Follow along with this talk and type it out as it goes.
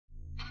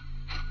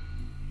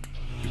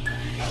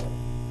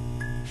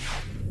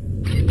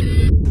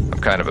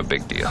kind of a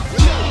big deal.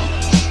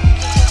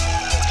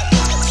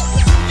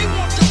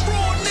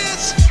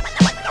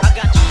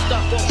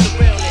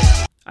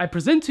 I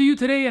present to you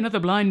today another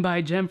blind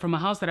buy gem from a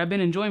house that I've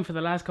been enjoying for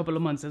the last couple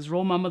of months. Let's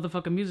roll my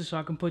motherfucking music so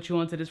I can put you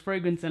onto this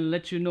fragrance and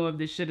let you know if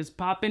this shit is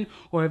popping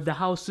or if the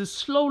house is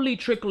slowly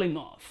trickling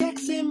off.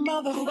 Sexy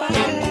motherfucker.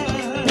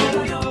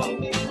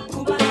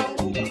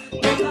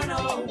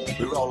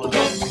 We're all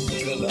alone.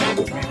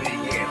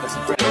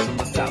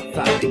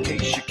 In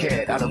case you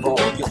cared, out of all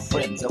your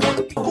friends, I want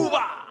to be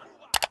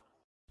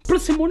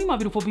Good morning, my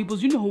beautiful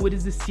peoples. You know who it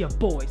is. This is your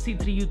boy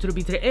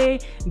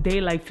C3U3B3A.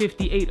 Day like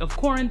 58 of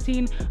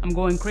quarantine. I'm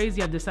going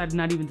crazy. I've decided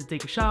not even to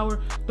take a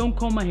shower, don't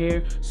comb my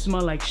hair,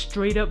 smell like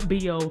straight up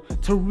BO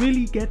to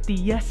really get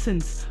the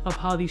essence of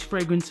how these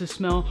fragrances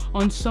smell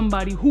on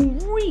somebody who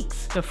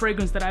reeks. The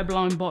fragrance that I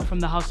blind bought from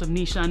the house of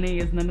Nishane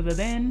is none other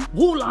than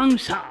Wulong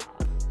Cha.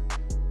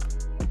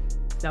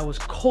 That was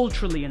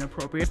culturally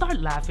inappropriate. Start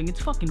laughing,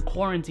 it's fucking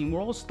quarantine. We're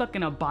all stuck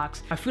in a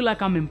box. I feel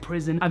like I'm in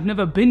prison. I've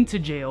never been to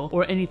jail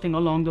or anything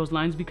along those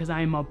lines because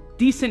I am a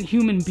decent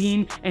human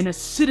being and a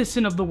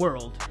citizen of the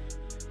world.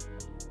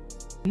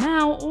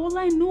 Now, all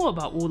I knew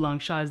about Wulong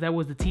Cha is that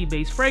was the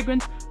tea-based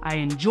fragrance. I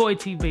enjoy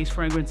tea-based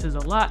fragrances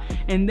a lot.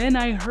 And then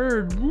I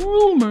heard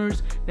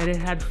rumors that it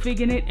had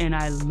fig in it, and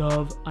I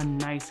love a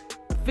nice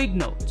fig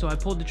note. So I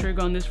pulled the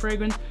trigger on this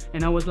fragrance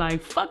and I was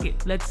like, fuck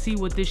it, let's see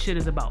what this shit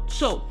is about.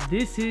 So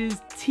this is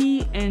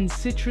tea and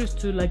citrus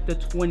to like the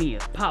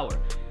 20th power.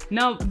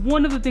 Now,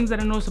 one of the things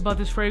that I noticed about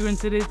this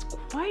fragrance, it is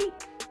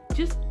quite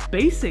just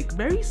basic,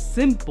 very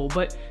simple,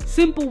 but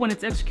simple when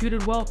it's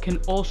executed well can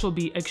also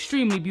be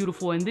extremely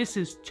beautiful. And this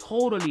is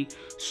totally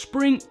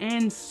spring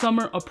and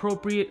summer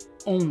appropriate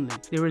only.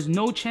 There is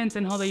no chance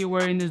in hell that you're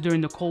wearing this during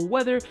the cold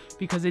weather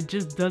because it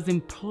just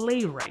doesn't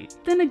play right.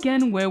 Then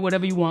again, wear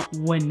whatever you want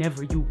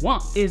whenever you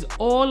want. It's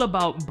all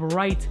about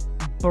bright,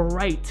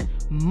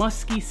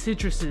 musky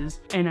citruses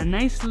and a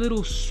nice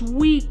little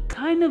sweet,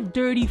 kind of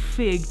dirty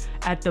fig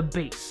at the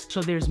base.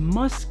 So there's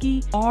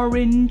musky,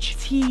 orange,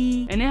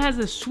 tea, and it has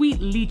a sweet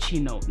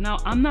lychee note. Now,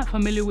 I'm not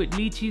familiar with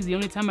lychees. The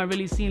only time I've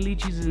really seen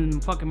lychees is in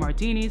fucking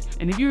martinis.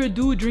 And if you're a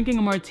dude drinking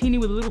a martini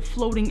with a little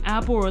floating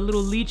apple or a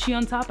little lychee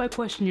on top, I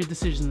question your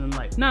decisions in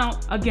life. Now,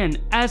 again,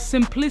 as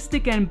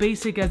simplistic and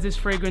basic as this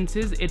fragrance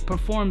is, it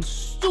performs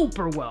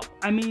super well.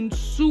 I mean,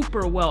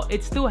 super well.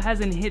 It still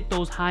hasn't hit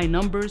those high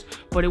numbers,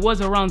 but it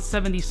was around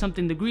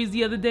 70-something degrees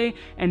the other day,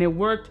 and it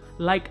worked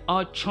like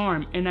a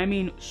charm, and I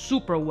mean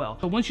super well.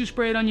 So once you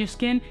spray it on your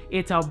skin,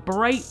 it's a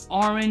bright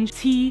orange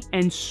tea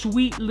and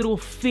sweet little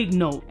fig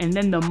note, and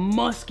then the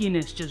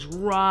muskiness just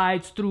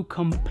rides through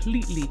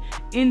completely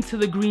into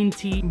the green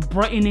tea,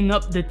 brightening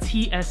up the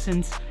tea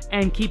essence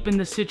and keeping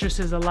the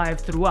citruses alive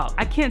throughout.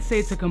 I can't say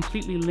it's a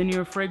completely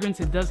linear fragrance.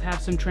 It does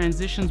have some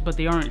transitions, but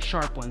they aren't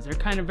sharp ones. They're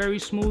kind of very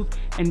smooth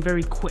and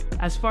very quick.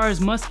 As far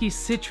as musky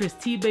citrus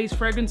tea-based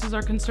fragrances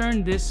are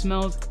concerned, this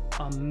smells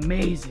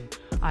amazing.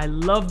 I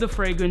love the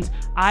fragrance.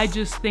 I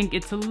just think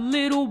it's a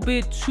little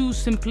bit too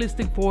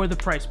simplistic for the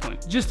price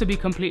point. Just to be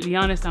completely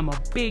honest, I'm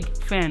a big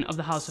fan of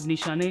the house of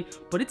Nishane,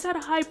 but it's at a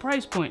high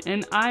price point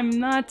and I'm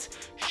not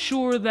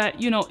sure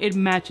that, you know, it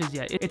matches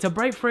yet. It's a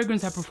bright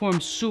fragrance that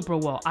performs super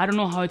well. I don't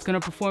know how it's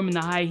gonna perform in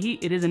the high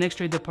heat. It is an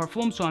extrait de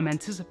parfum, so I'm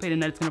anticipating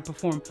that it's gonna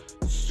perform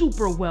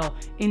super well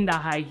in the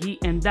high heat,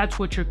 and that's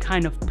what you're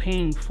kind of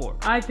paying for.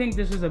 I think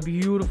this is a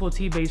beautiful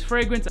tea-based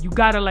fragrance. You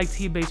gotta like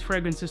tea-based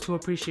fragrances to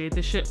appreciate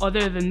this shit.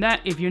 Other than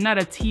that, if you're not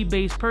a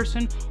tea-based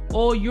person,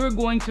 all you're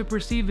going to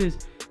perceive is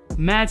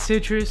mad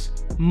citrus,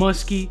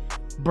 musky,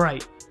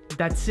 bright.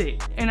 That's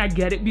it. And I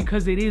get it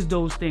because it is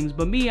those things.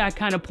 But me, I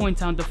kind of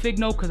point out the fig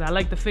note because I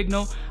like the fig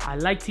note. I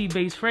like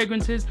tea-based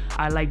fragrances.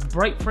 I like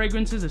bright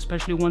fragrances,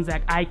 especially ones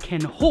that I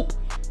can hope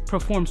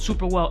perform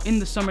super well in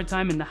the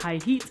summertime in the high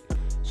heat.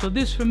 So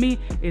this for me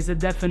is a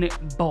definite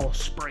ball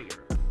sprayer.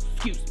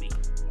 Excuse me.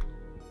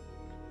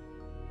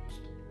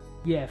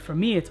 Yeah, for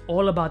me, it's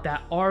all about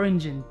that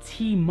orange and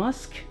tea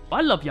musk.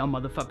 I love y'all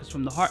motherfuckers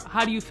from the heart.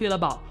 How do you feel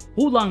about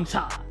Wulong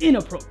Cha?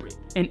 Inappropriate.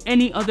 And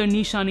any other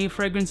Nishane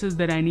fragrances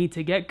that I need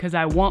to get, because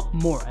I want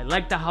more. I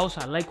like the house.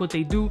 I like what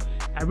they do.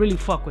 I really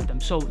fuck with them.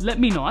 So let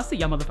me know. I'll see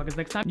y'all motherfuckers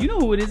next time. You know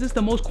who it is. It's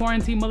the most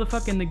quarantine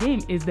motherfucker in the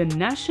game. Is the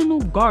National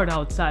Guard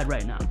outside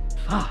right now.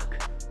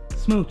 Fuck.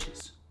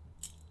 Smooches.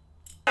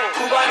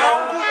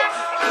 Cubaknow,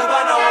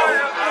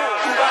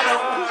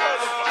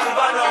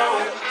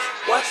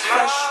 what's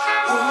fresh,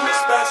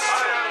 who's best?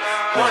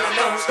 One of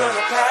them's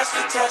gonna pass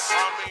the test.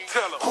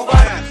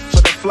 Cubaknow.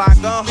 For the fly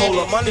gun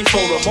holder, money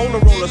folder, molar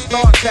roller,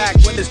 start tack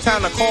when it's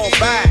time to call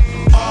back.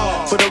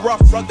 For the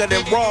rough, rugged,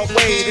 and raw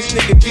way, this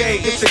nigga Jay,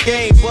 it's a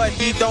game, but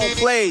he don't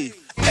play.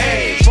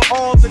 Hey, for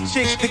all the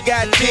chicks that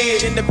got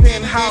dead in the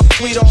penthouse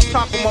suite on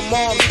top of my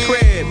mom's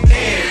crib.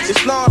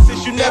 It's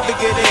nonsense you never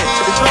get in.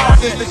 It's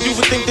nonsense that you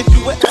would think that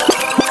you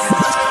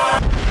would.